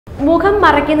മുഖം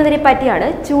മറയ്ക്കുന്നതിനെ പറ്റിയാണ്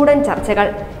ചൂടൻ ചർച്ചകൾ.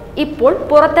 ഇപ്പോൾ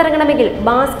പുറത്തിറങ്ങണമെങ്കിൽ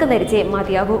മാസ്ക് ധരിച്ചേ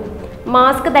മതിയാകൂ.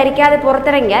 മാസ്ക് ധരിക്കാതെ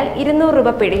പുറത്തിറങ്ങിയാൽ 200 രൂപ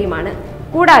പിഴയുമാണ്.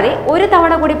 കൂടാതെ ഒരു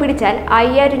തവണ കൂടി പിടിച്ചാൽ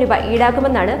 5000 രൂപ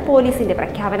ഈടാക്കുമെന്നാണ് പോലീസിന്റെ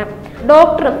പ്രഖ്യാപനം.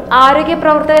 ഡോക്ടറും ആരോഗ്യ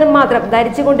പ്രവർത്തകരും മാത്രം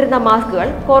ധരിച്ചുകൊണ്ടിരുന്ന മാസ്കുകൾ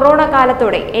കൊറോണ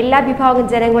കാലത്തോടെ എല്ലാ വിഭാഗം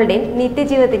ജനങ്ങളുടെയും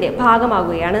നിത്യജീവിതത്തിന്റെ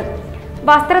ഭാഗമാകുകയാണ്.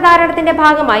 വസ്ത്രധാരണത്തിന്റെ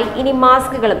ഭാഗമായി ഇനി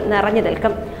മാസ്കുകളും നിറഞ്ഞു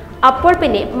നിൽക്കും. അപ്പോൾ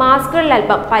പിന്നെ മാസ്കുകളിൽ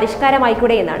അല്പം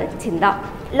പരിഷ്കാരമായിക്കൂടെ എന്നാണ് ചിന്ത.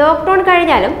 ലോക്ക്ഡൌൺ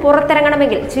കഴിഞ്ഞാലും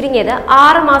പുറത്തിറങ്ങണമെങ്കിൽ ചുരുങ്ങിയത്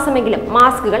 6 മാസമെങ്കിലും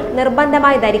മാസ്കുകൾ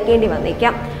നിർബന്ധമായി ധരിക്കേണ്ടി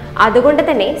വന്നേക്കാം. അതുകൊണ്ട്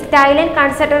തന്നെ സ്റ്റൈൽ ആൻഡ്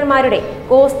കൺസൾട്ടന്റുമാരുടെ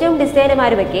കോസ്റ്റ്യൂം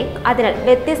ഡിസൈനർമാരുമൊക്കെ അതിനാൽ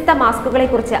വ്യത്യസ്ത മാസ്കുകളെ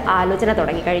കുറിച്ച് ആലോചന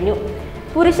തുടങ്ങിക്കഴിഞ്ഞു.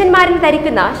 പുരുഷന്മാരിൽ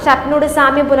ധരിക്കുന്ന ഷർട്ടിനോട്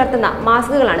സാമ്യം പുലർത്തുന്ന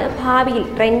മാസ്കുകളാണ് ഭാവിയിൽ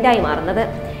ട്രെൻഡായി മാറുന്നത്.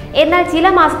 എന്നാൽ ചില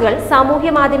മാസ്കുകൾ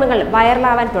സാമൂഹ്യ മാധ്യമങ്ങളിൽ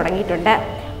വൈറലാവാൻ തുടങ്ങിയിട്ടുണ്ട്.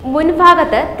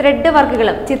 മുൻഭാഗത്ത് ത്രെഡ്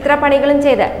വർക്കുകളും ചിത്രപ്പണികളും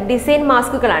ചെയ്ത ഡിസൈൻ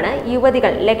മാസ്കുകളാണ്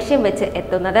യുവതികൾ ലക്ഷ്യം വെച്ച്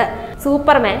എത്തുന്നത്.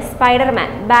 സൂപ്പർമാൻ, സ്പൈഡർമാൻ,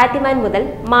 ബാറ്റ്മാൻ മുതൽ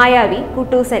മായാവി,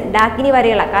 കുട്ടൂസൻ, ഡാക്കിനി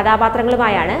വരെയുള്ള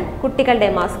കഥാപാത്രങ്ങളുമായാണ് കുട്ടികളുടെ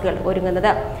മാസ്കുകൾ ഒരുങ്ങുന്നത്.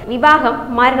 വിവാഹം,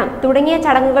 മരണം തുടങ്ങിയ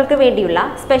ചടങ്ങുകൾക്ക് വേണ്ടിയുള്ള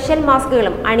സ്പെഷ്യൽ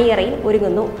മാസ്കുകളും അണിയറയിൽ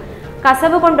ഒരുങ്ങുന്നു.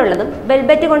 കസവ് കൊണ്ടുള്ളതും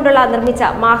വെൽബറ്റ് കൊണ്ടുള്ള നിർമ്മിച്ച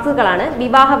മാസ്കുകളാണ്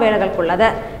വിവാഹവേളകൾക്കുള്ളത്.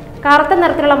 കറുത്ത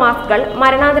നിറത്തിലുള്ള മാസ്കുകൾ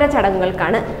മരണാന്തര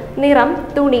ചടങ്ങുകൾക്കാണ്. നിറം,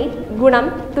 തുണി, ഗുണം,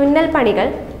 തുന്നൽ പണികൾ,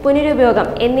 പുനരുപയോഗം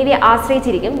എന്നിവയെ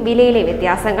ആശ്രയിച്ചിരിക്കും വിലയിലെ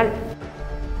വ്യത്യാസങ്ങൾ.